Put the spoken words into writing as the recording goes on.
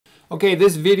Okay,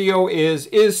 this video is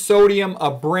sodium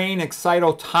a brain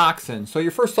excitotoxin? So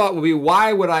your first thought will be,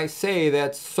 why would I say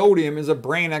that sodium is a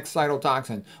brain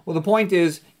excitotoxin? Well, the point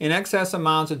is, in excess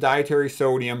amounts of dietary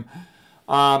sodium,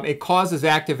 it causes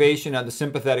activation of the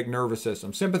sympathetic nervous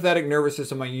system. Sympathetic nervous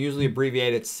system, I usually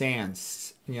abbreviate it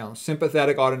SANS,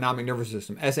 sympathetic autonomic nervous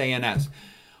system, SANS.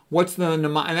 What's the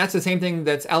mnemonic? And that's the same thing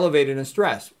that's elevated in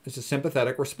stress. It's a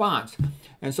sympathetic response.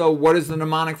 And so what is the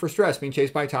mnemonic for stress? Being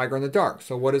chased by a tiger in the dark.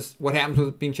 So what happens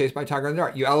with being chased by a tiger in the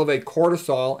dark? You elevate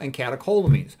cortisol and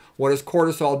catecholamines. What does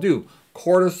cortisol do?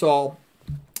 Cortisol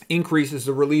increases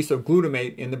the release of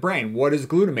glutamate in the brain. What is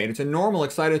glutamate? It's a normal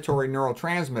excitatory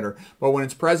neurotransmitter, but when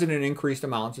it's present in increased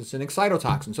amounts, it's an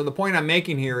excitotoxin. So the point I'm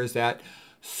making here is that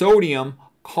sodium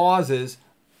causes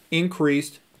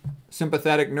increased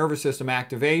sympathetic nervous system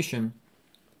activation,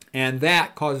 and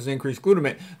that causes increased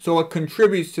glutamate. So it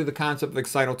contributes to the concept of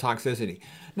excitotoxicity.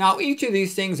 Now, each of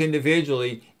these things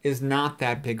individually is not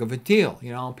that big of a deal.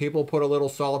 People put a little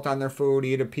salt on their food,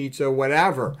 eat a pizza,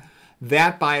 whatever.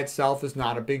 That by itself is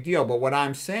not a big deal. But what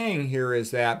I'm saying here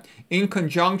is that in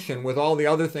conjunction with all the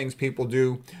other things people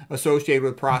do associated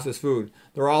with processed food,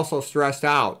 they're also stressed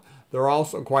out. They're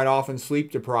also quite often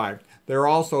sleep deprived. They're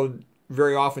also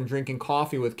very often drinking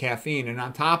coffee with caffeine, and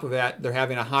on top of that, they're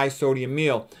having a high sodium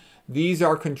meal. These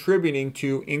are contributing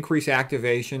to increased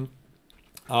activation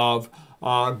of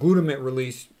glutamate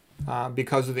release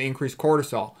because of the increased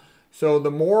cortisol. So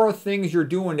the more things you're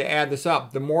doing to add this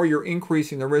up, the more you're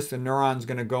increasing the risk the neuron's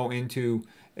going to go into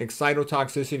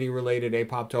excitotoxicity-related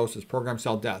apoptosis, programmed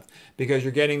cell death, because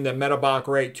you're getting the metabolic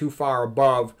rate too far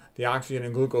above the oxygen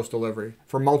and glucose delivery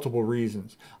for multiple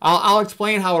reasons. I'll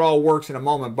explain how it all works in a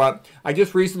moment, but I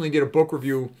just recently did a book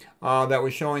review that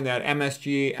was showing that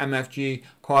MSG, MFG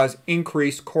cause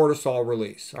increased cortisol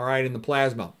release, all right, in the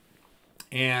plasma.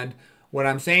 And what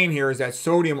I'm saying here is that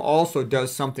sodium also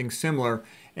does something similar,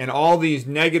 and all these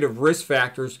negative risk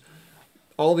factors,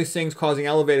 all these things causing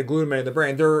elevated glutamate in the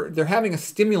brain, they're having a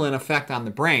stimulant effect on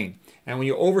the brain. And when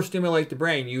you overstimulate the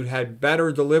brain, you had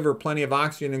better deliver plenty of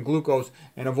oxygen and glucose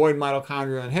and avoid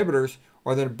mitochondrial inhibitors,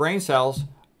 or the brain cells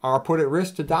are put at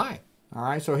risk to die. All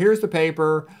right, so here's the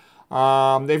paper.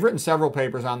 They've written several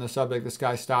papers on this subject, this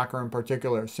guy Stocker in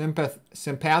particular.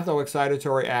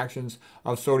 Sympatho-excitatory actions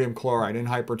of sodium chloride in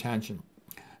hypertension.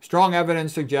 Strong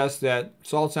evidence suggests that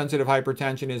salt-sensitive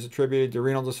hypertension is attributed to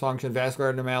renal dysfunction,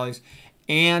 vascular abnormalities,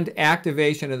 and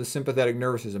activation of the sympathetic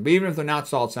nervous system. But even if they're not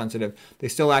salt-sensitive, they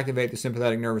still activate the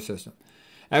sympathetic nervous system.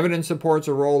 Evidence supports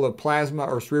a role of plasma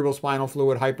or cerebrospinal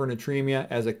fluid hypernatremia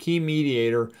as a key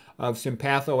mediator of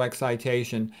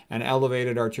sympathoexcitation and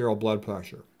elevated arterial blood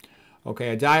pressure. Okay,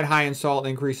 a diet high in salt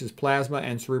increases plasma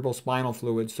and cerebrospinal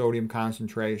fluid sodium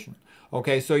concentration.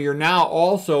 Okay, so you're now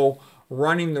also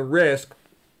running the risk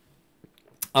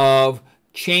of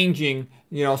changing,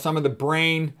 some of the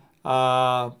brain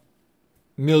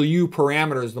milieu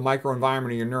parameters, the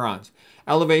microenvironment of your neurons.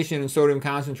 Elevation in sodium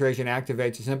concentration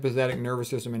activates the sympathetic nervous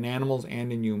system in animals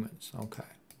and in humans. Okay.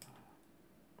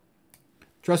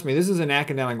 Trust me, this is an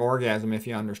academic orgasm if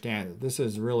you understand it. This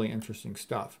is really interesting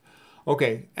stuff.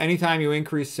 Okay, anytime you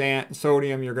increase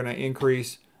sodium, you're going to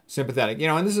increase sympathetic.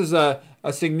 And this is a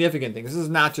significant thing. This is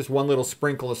not just one little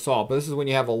sprinkle of salt, but this is when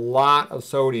you have a lot of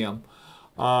sodium.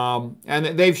 And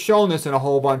they've shown this in a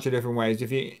whole bunch of different ways.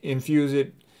 If you infuse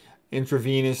it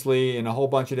intravenously in a whole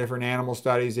bunch of different animal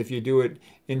studies, if you do it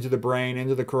into the brain,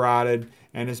 into the carotid,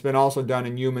 and it's been also done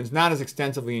in humans, not as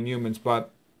extensively in humans,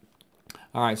 but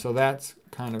all right, so that's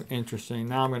kind of interesting.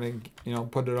 Now I'm going to,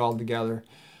 put it all together.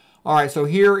 All right, so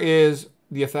here is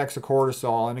the effects of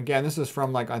cortisol. And again, this is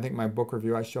from I think my book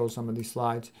review. I showed some of these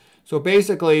slides. So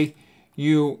basically,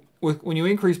 when you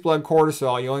increase blood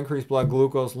cortisol, you'll increase blood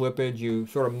glucose, lipids, you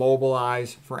sort of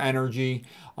mobilize for energy,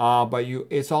 but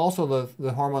it's also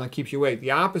the hormone that keeps you awake. The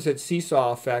opposite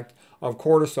seesaw effect of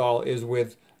cortisol is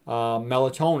with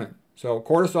melatonin. So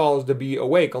cortisol is to be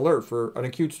awake, alert for an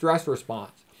acute stress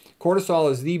response.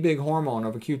 Cortisol is the big hormone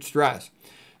of acute stress.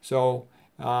 So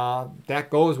that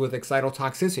goes with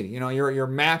excitotoxicity. Your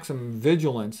maximum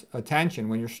vigilance, attention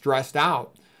when you're stressed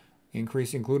out,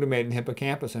 increasing glutamate in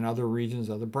hippocampus and other regions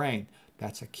of the brain.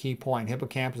 That's a key point.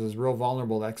 Hippocampus is real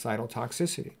vulnerable to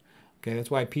excitotoxicity. Okay, that's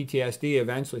why PTSD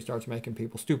eventually starts making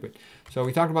people stupid. So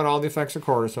we talked about all the effects of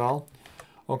cortisol.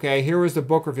 Okay, here was the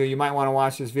book review. You might want to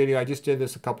watch this video. I just did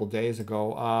this a couple days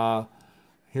ago.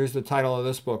 Here's the title of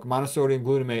this book, Monosodium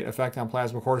Glutamate, Effect on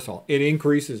Plasma Cortisol. It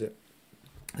increases it.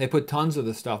 They put tons of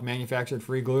this stuff, manufactured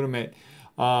free glutamate,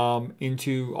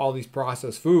 into all these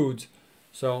processed foods.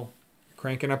 So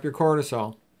cranking up your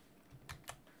cortisol.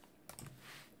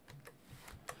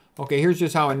 Okay, here's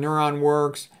just how a neuron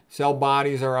works. Cell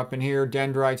bodies are up in here,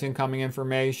 dendrites, incoming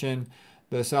information.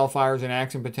 The cell fires an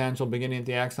axon potential beginning at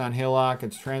the axon hillock.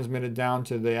 It's transmitted down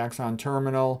to the axon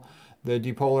terminal. The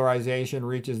depolarization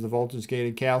reaches the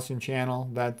voltage-gated calcium channel.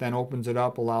 That then opens it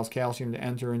up, allows calcium to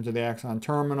enter into the axon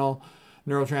terminal.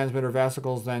 Neurotransmitter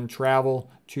vesicles then travel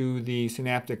to the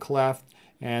synaptic cleft,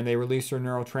 and they release their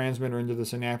neurotransmitter into the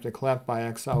synaptic cleft by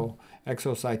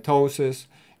exocytosis.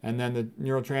 And then the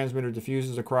neurotransmitter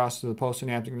diffuses across to the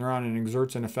postsynaptic neuron and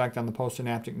exerts an effect on the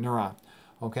postsynaptic neuron.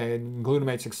 Okay,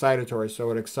 glutamate's excitatory, so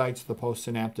it excites the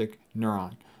postsynaptic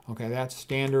neuron. Okay, that's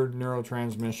standard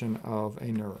neurotransmission of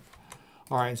a nerve.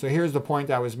 All right, so here's the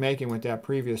point I was making with that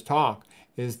previous talk,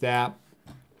 is that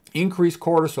increased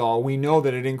cortisol, we know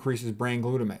that it increases brain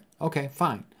glutamate. Okay,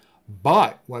 fine.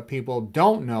 But what people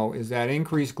don't know is that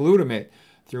increased glutamate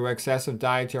through excessive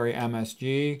dietary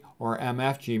MSG or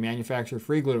MFG,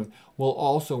 manufacturer-free glutamate, will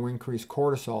also increase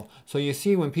cortisol. So you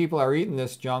see, when people are eating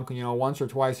this junk, once or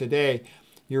twice a day,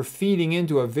 you're feeding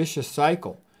into a vicious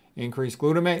cycle. Increase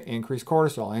glutamate, increase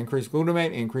cortisol. Increase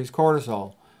glutamate, increase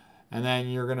cortisol. And then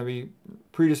you're going to be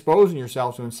predisposing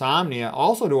yourself to insomnia,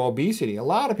 also to obesity. A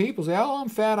lot of people say, oh, I'm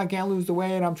fat, I can't lose the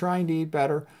weight, I'm trying to eat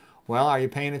better. Well, are you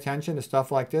paying attention to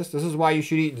stuff like this? This is why you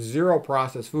should eat zero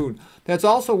processed food. That's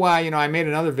also why, I made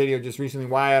another video just recently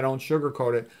why I don't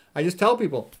sugarcoat it. I just tell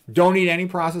people, don't eat any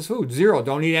processed food. Zero.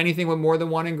 Don't eat anything with more than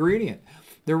one ingredient.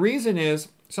 The reason is,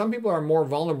 some people are more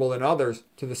vulnerable than others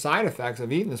to the side effects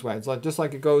of eating this way. It's like, just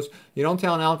like it goes, you don't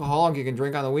tell an alcoholic you can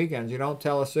drink on the weekends. You don't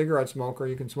tell a cigarette smoker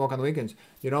you can smoke on the weekends.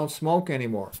 You don't smoke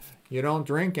anymore. You don't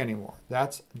drink anymore.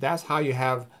 That's how you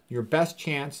have your best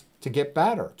chance to get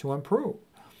better, to improve.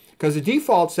 Because the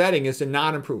default setting is to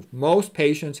not improve. Most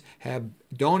patients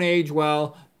don't age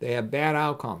well. They have bad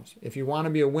outcomes. If you want to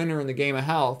be a winner in the game of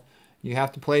health, you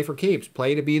have to play for keeps.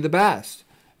 Play to be the best.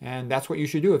 And that's what you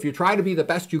should do. If you try to be the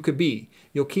best you could be,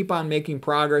 you'll keep on making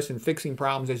progress and fixing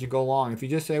problems as you go along. If you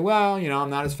just say, well,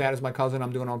 I'm not as fat as my cousin,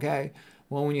 I'm doing okay.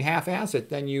 Well, when you half-ass it,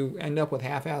 then you end up with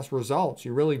half-ass results.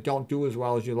 You really don't do as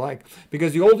well as you like.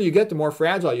 Because the older you get, the more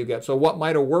fragile you get. So what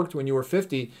might have worked when you were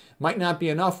 50 might not be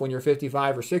enough when you're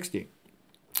 55 or 60.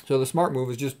 So the smart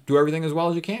move is just do everything as well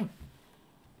as you can.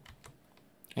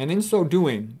 And in so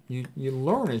doing, you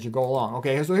learn as you go along.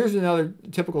 Okay, so here's another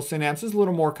typical synapse. It's a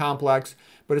little more complex,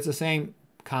 but it's the same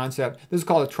concept. This is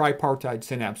called a tripartite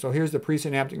synapse. So here's the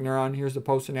presynaptic neuron, here's the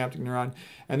postsynaptic neuron,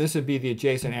 and this would be the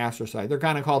adjacent astrocyte. They're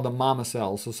kind of called the mama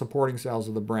cells, the supporting cells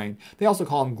of the brain. They also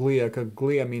call them glia, because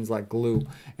glia means like glue.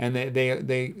 And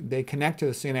they connect to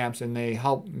the synapse and they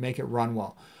help make it run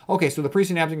well. Okay, so the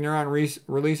presynaptic neuron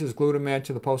releases glutamate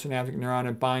to the postsynaptic neuron.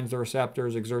 It binds the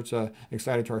receptors, exerts an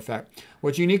excitatory effect.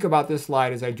 What's unique about this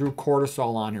slide is I drew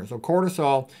cortisol on here. So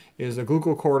cortisol is a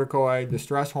glucocorticoid, the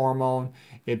stress hormone.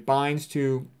 It binds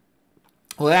to,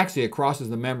 well, actually it crosses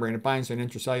the membrane. It binds to an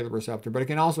intracellular receptor, but it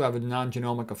can also have a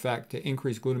non-genomic effect to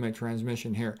increase glutamate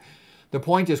transmission here. The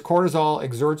point is cortisol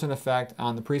exerts an effect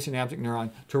on the presynaptic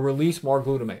neuron to release more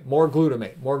glutamate, more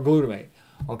glutamate, more glutamate,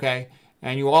 okay?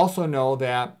 And you also know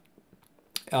that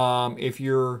if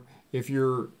you're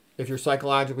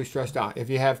psychologically stressed out, if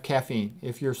you have caffeine,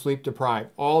 if you're sleep deprived,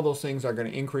 all those things are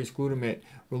going to increase glutamate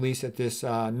release at this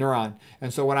neuron.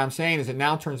 And so what I'm saying is it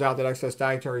now turns out that excess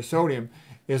dietary sodium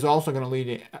is also going to lead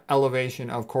to elevation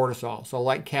of cortisol. So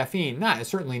like caffeine, it's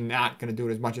certainly not going to do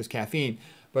it as much as caffeine,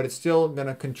 but it's still going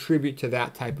to contribute to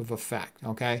that type of effect,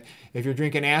 okay? If you're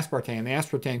drinking aspartame, the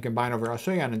aspartame can bind over. I'll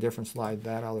show you on a different slide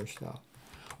that other stuff.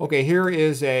 Okay, here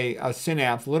is a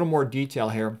synapse, a little more detail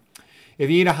here. If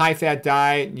you eat a high-fat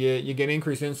diet, you get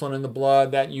increased insulin in the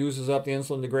blood. That uses up the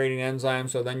insulin-degrading enzyme,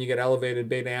 so then you get elevated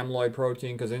beta-amyloid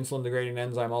protein because insulin-degrading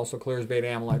enzyme also clears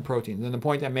beta-amyloid protein. And the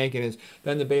point I'm making is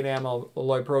then the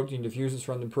beta-amyloid protein diffuses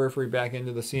from the periphery back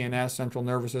into the CNS, central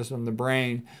nervous system, the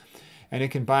brain, and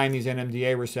it can bind these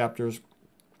NMDA receptors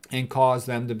and cause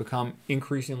them to become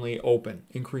increasingly open,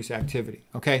 increase activity,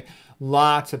 okay?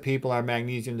 Lots of people are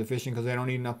magnesium deficient because they don't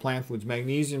eat enough plant foods.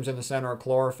 Magnesium's in the center of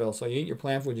chlorophyll, so you eat your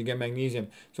plant foods, you get magnesium.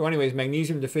 So anyways,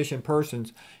 magnesium deficient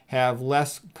persons have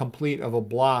less complete of a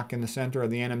block in the center of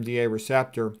the NMDA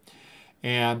receptor,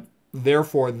 and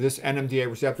therefore this NMDA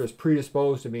receptor is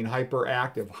predisposed to being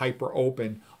hyperactive, hyper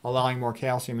open, allowing more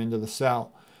calcium into the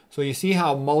cell. So you see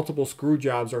how multiple screw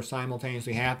jobs are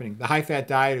simultaneously happening. The high-fat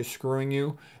diet is screwing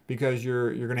you because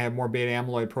you're going to have more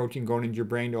beta-amyloid protein going into your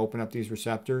brain to open up these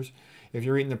receptors. If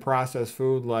you're eating the processed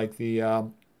food like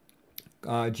the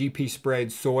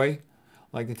GP-sprayed soy,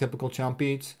 like the typical chump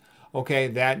eats, okay,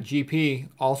 that GP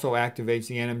also activates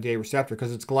the NMDA receptor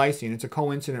because it's glycine. It's a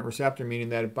coincident receptor, meaning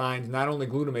that it binds not only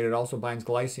glutamate, it also binds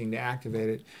glycine to activate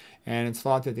it. And it's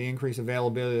thought that the increased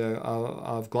availability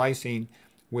of glycine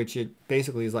which it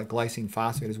basically is like glycine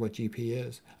phosphate is what GP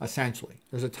is, essentially.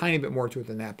 There's a tiny bit more to it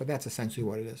than that, but that's essentially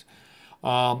what it is.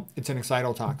 It's an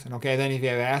excitotoxin. Okay, then if you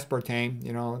have aspartame,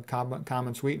 you know,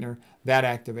 common sweetener, that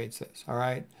activates this, all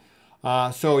right?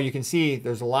 So you can see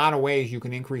there's a lot of ways you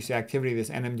can increase the activity of this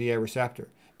NMDA receptor.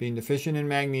 Being deficient in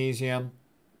magnesium.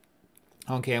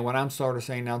 Okay, and what I'm sort of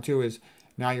saying now too is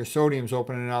now your sodium's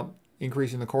opening up,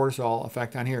 increasing the cortisol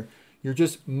effect on here. You're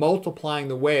just multiplying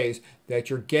the ways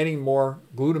that you're getting more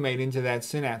glutamate into that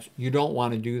synapse. You don't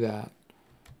want to do that.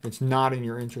 It's not in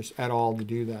your interest at all to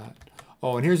do that.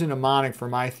 Oh, and here's a mnemonic for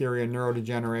my theory of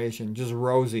neurodegeneration. Just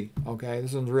ROSY, okay?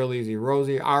 This one's real easy.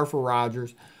 ROSY, R for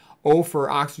Rogers, O for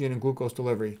oxygen and glucose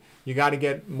delivery. You got to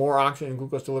get more oxygen and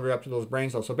glucose delivery up to those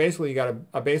brain cells. So basically, you got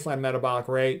a baseline metabolic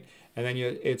rate, and then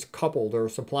it's coupled, or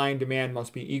supply and demand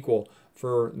must be equal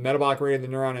for metabolic rate of the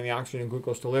neuron and the oxygen and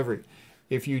glucose delivery.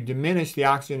 If you diminish the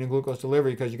oxygen and glucose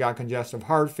delivery because you got congestive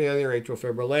heart failure, atrial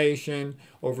fibrillation,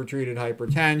 overtreated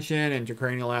hypertension,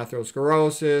 intracranial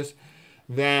atherosclerosis,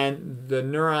 then the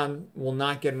neuron will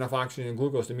not get enough oxygen and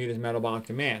glucose to meet its metabolic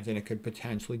demands, and it could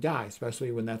potentially die,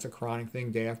 especially when that's a chronic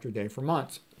thing day after day for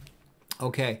months.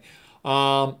 Okay,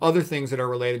 other things that are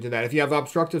related to that. If you have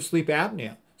obstructive sleep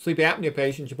apnea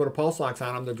patients, you put a pulse ox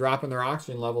on them, they're dropping their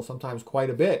oxygen level sometimes quite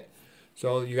a bit.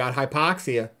 So you got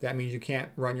hypoxia. That means you can't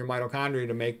run your mitochondria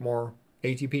to make more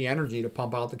ATP energy to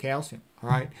pump out the calcium. All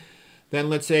right. Then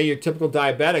let's say your typical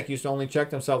diabetic used to only check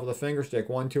themselves with a finger stick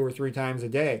 1, 2, or 3 times a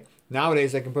day.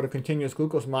 Nowadays, they can put a continuous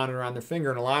glucose monitor on their finger,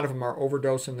 and a lot of them are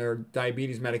overdosing their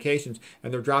diabetes medications,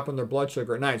 and they're dropping their blood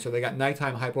sugar at night. So they got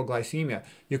nighttime hypoglycemia.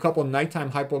 You couple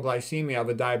nighttime hypoglycemia of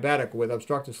a diabetic with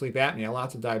obstructive sleep apnea.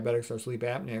 Lots of diabetics are sleep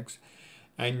apneics.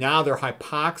 And now they're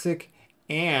hypoxic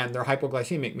and they're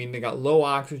hypoglycemic, meaning they got low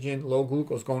oxygen, low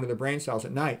glucose going to the brain cells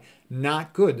at night.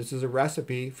 Not good. This is a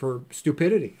recipe for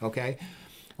stupidity, okay?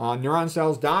 Neuron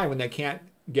cells die when they can't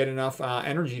get enough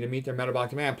energy to meet their metabolic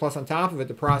demand. Plus, on top of it,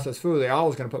 the processed food, they're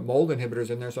always going to put mold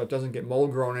inhibitors in there so it doesn't get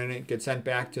mold grown in it, get sent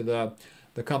back to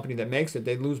the company that makes it.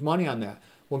 They lose money on that.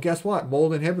 Well, guess what?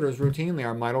 Mold inhibitors routinely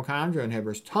are mitochondrial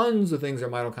inhibitors. Tons of things are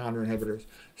mitochondrial inhibitors.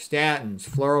 Statins,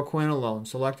 fluoroquinolone,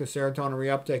 selective serotonin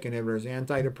reuptake inhibitors,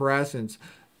 antidepressants,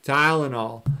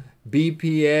 Tylenol,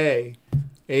 BPA,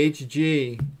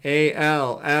 HG,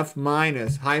 AL, F-,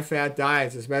 high-fat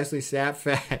diets, especially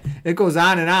sat-fat. It goes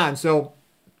on and on. So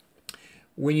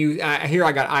when you, here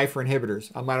I got I for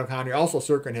inhibitors, mitochondria, also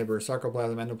SERCA inhibitors,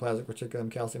 sarcoplasm, endoplasmic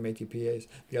reticulum, calcium ATPase,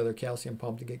 the other calcium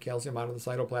pump to get calcium out of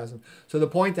the cytoplasm. So the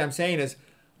point I'm saying is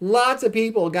lots of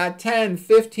people got 10,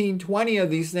 15, 20 of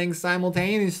these things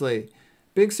simultaneously.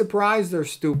 Big surprise they're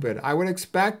stupid. I would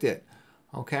expect it.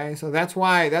 Okay, so that's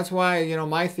why you know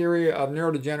my theory of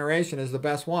neurodegeneration is the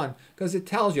best one, because it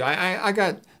tells you.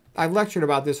 I've lectured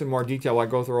about this in more detail. I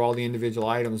go through all the individual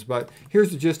items, but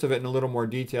here's the gist of it in a little more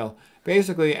detail.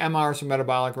 Basically, MR is for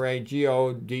metabolic rate,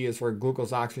 GOD is for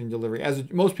glucose oxygen delivery.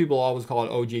 Most people always call it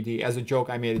OGD. As a joke,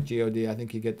 I made it GOD. I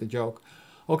think you get the joke.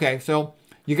 Okay, so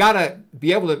you got to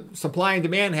be able to, supply and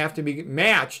demand have to be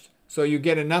matched, so you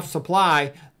get enough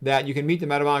supply that you can meet the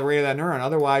metabolic rate of that neuron.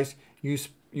 Otherwise,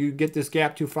 you get this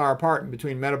gap too far apart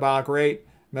between metabolic rate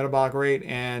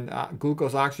and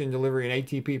glucose oxygen delivery and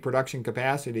ATP production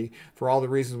capacity for all the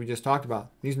reasons we just talked about.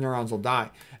 These neurons will die.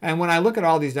 And when I look at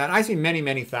all these data, I see many,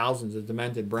 many thousands of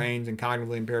demented brains and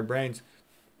cognitively impaired brains.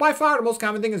 By far, the most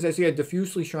common thing is I see a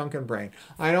diffusely shrunken brain.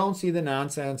 I don't see the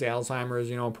nonsense Alzheimer's,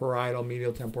 you know, parietal,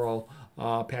 medial temporal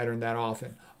pattern that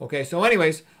often. Okay, so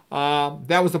anyways,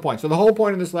 that was the point. So the whole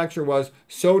point of this lecture was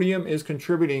sodium is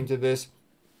contributing to this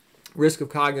risk of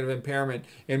cognitive impairment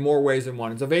in more ways than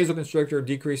one. It's a vasoconstrictor,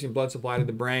 decreasing blood supply to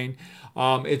the brain.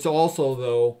 It's also,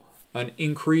 though, an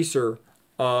increaser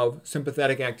of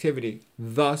sympathetic activity.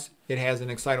 Thus, it has an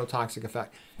excitotoxic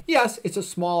effect. Yes, it's a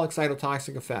small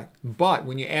excitotoxic effect, but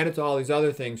when you add it to all these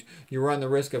other things, you run the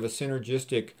risk of a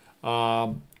synergistic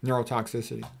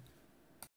neurotoxicity.